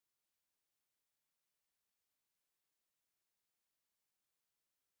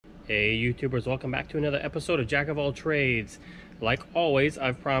Hey YouTubers, welcome back to another episode of Jack of All Trades. Like always,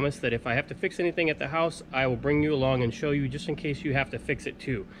 I've promised that if I have to fix anything at the house, I will bring you along and show you just in case you have to fix it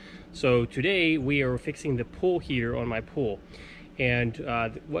too. So today we are fixing the pool heater on my pool. And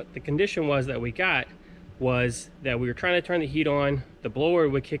what the condition was that we got was that we were trying to turn the heat on, the blower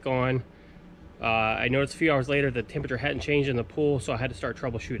would kick on. I noticed a few hours later the temperature hadn't changed in the pool, so I had to start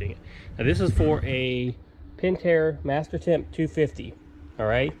troubleshooting it. Now this is for a Pentair MasterTemp 250, all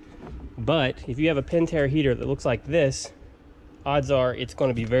right? But if you have a Pentair heater that looks like this, odds are it's going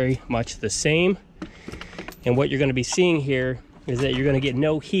to be very much the same. And what you're going to be seeing here is that you're going to get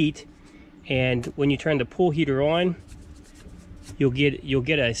no heat, and when you turn the pool heater on, you'll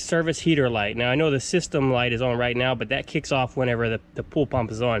get a service heater light. Now I know the system light is on right now, but that kicks off whenever the pool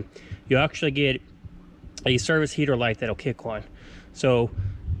pump is on. You'll actually get a service heater light that'll kick on. So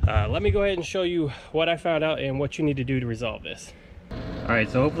let me go ahead and show you what I found out and what you need to do to resolve this. Alright,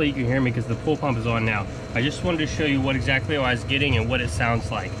 so hopefully you can hear me because the pool pump is on now. I just wanted to show you what exactly I was getting and what it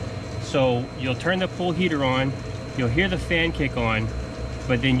sounds like. So you'll turn the pool heater on, you'll hear the fan kick on,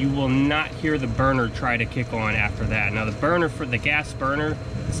 but then you will not hear the burner try to kick on after that. Now the burner, for the gas burner,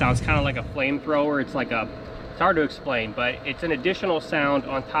 sounds kind of like a flamethrower. It's like it's hard to explain, but it's an additional sound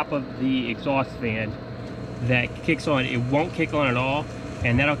on top of the exhaust fan that kicks on. It won't kick on at all,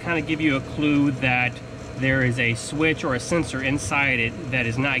 and that'll kind of give you a clue that there is a switch or a sensor inside it that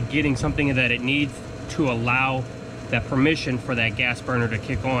is not getting something that it needs to allow that permission for that gas burner to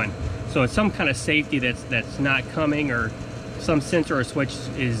kick on. So it's some kind of safety that's not coming, or some sensor or switch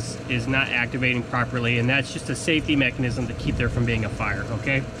is not activating properly, and that's just a safety mechanism to keep there from being a fire.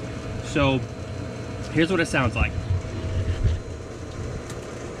 Okay, so here's what it sounds like.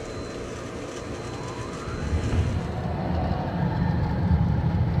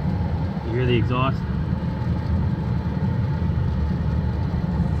 You hear the exhaust?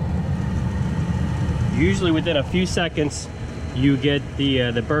 Usually within a few seconds you get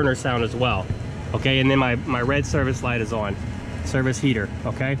the burner sound as well. Okay, and then my red service light is on, service heater.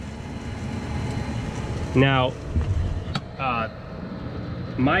 Okay, now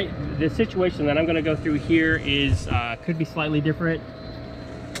the situation that I'm going to go through here is could be slightly different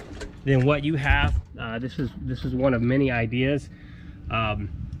than what you have. This is one of many ideas.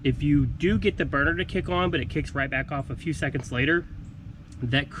 If you do get the burner to kick on but it kicks right back off a few seconds later,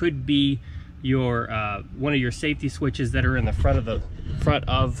 that could be your one of your safety switches that are in the front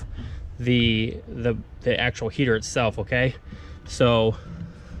of the actual heater itself. Okay, so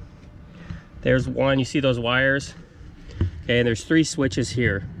there's one, you see those wires? Okay, and there's 3 switches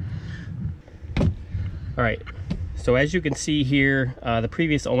here. All right, so as you can see here, the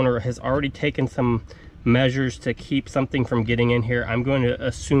previous owner has already taken some measures to keep something from getting in here. I'm going to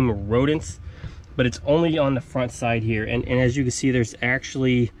assume rodents, but it's only on the front side here, and as you can see, there's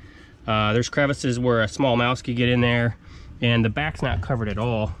actually there's crevices where a small mouse could get in there, and the back's not covered at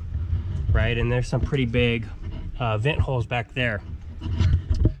all, right? And there's some pretty big vent holes back there.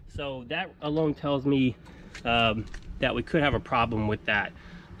 So that alone tells me that we could have a problem with that.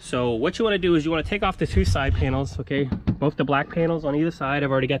 So what you want to do is you want to take off the 2 side panels, okay? Both the black panels on either side.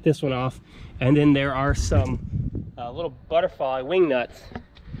 I've already got this one off. And then there are some little butterfly wing nuts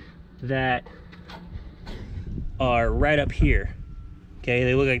that are right up here. Okay,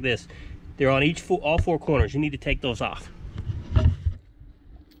 they look like this. They're on all 4 corners. You need to take those off.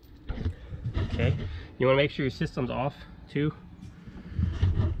 Okay, you want to make sure your system's off too.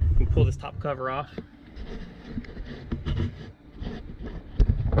 You can pull this top cover off.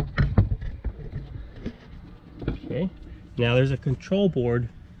 Okay, now there's a control board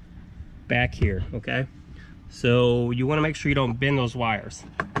back here. Okay, so you want to make sure you don't bend those wires.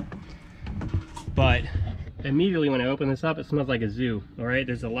 But immediately when I open this up, it smells like a zoo. All right,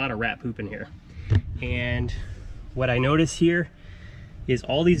 there's a lot of rat poop in here. And what I notice here is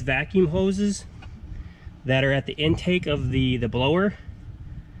all these vacuum hoses that are at the intake of the blower,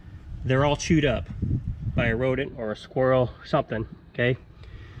 they're all chewed up by a rodent or a squirrel or something. Okay,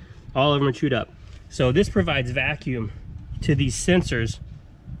 all of them are chewed up. So this provides vacuum to these sensors,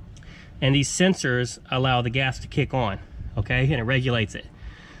 and these sensors allow the gas to kick on. Okay, and it regulates it.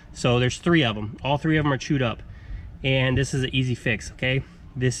 So there's 3 of them. All 3 of them are chewed up, and this is an easy fix. Okay,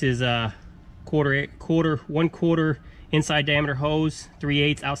 this is a 1/4 inside diameter hose,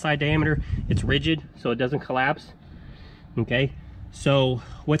 3/8 outside diameter. It's rigid, so it doesn't collapse. Okay, so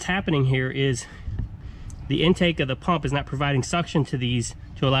what's happening here is the intake of the pump is not providing suction to these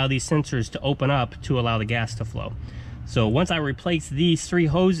to allow these sensors to open up to allow the gas to flow. So once I replace these 3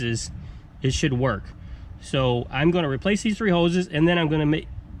 hoses, it should work. So I'm going to replace these 3 hoses, and then I'm going to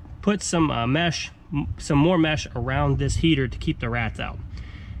put some more mesh around this heater to keep the rats out.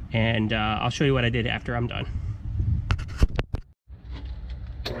 and I'll show you what I did after I'm done.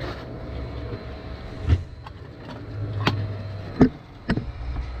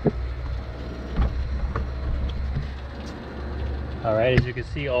 All right, as you can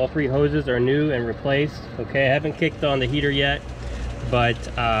see, all 3 hoses are new and replaced. Okay, I haven't kicked on the heater yet, but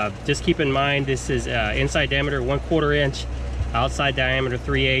just keep in mind this is inside diameter 1/4 inch, outside diameter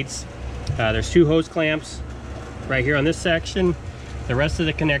 3/8. There's 2 hose clamps right here on this section. The rest of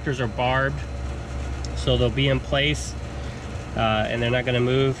the connectors are barbed, so they'll be in place and they're not going to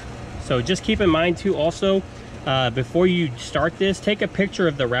move. So just keep in mind too, also before you start this, take a picture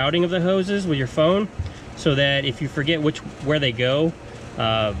of the routing of the hoses with your phone, so that if you forget where they go,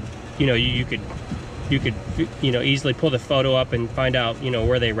 you know, you could easily pull the photo up and find out, you know,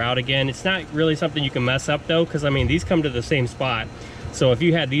 where they route again. It's not really something you can mess up though, because I mean, these come to the same spot. So if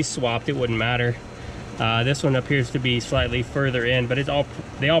you had these swapped, it wouldn't matter. This one appears to be slightly further in, but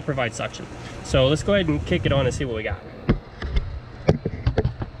they all provide suction. So let's go ahead and kick it on and see what we got.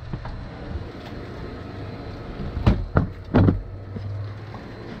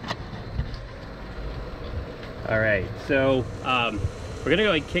 All right, so we're gonna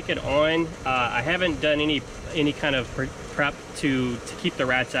go ahead and kick it on. I haven't done any kind of prep to keep the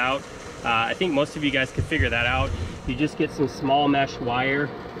rats out. I think most of you guys could figure that out. You just get some small mesh wire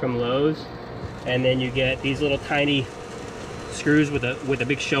from Lowe's, and then you get these little tiny screws with a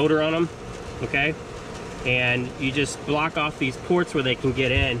big shoulder on them, okay? And you just block off these ports where they can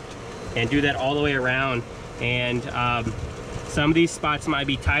get in, and do that all the way around. And some of these spots might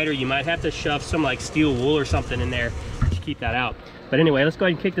be tighter. You might have to shove some like steel wool or something in there to keep that out. But anyway, let's go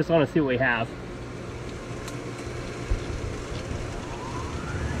ahead and kick this on and see what we have.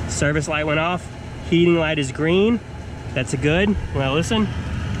 Service light went off. Heating light is green. That's a good. Well, listen.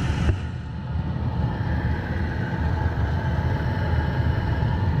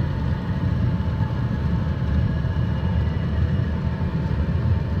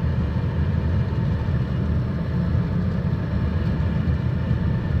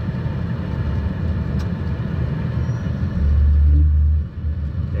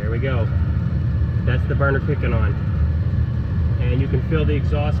 Go. That's the burner kicking on, and you can feel the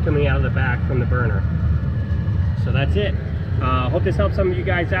exhaust coming out of the back from the burner. So that's it. Hope this helps some of you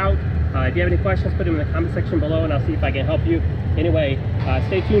guys out. If you have any questions, put them in the comment section below and I'll see if I can help you. Anyway,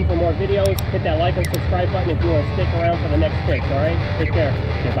 stay tuned for more videos. Hit that like and subscribe button if you want to stick around for the next fix. All right, take care.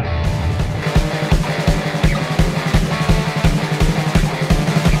 Goodbye.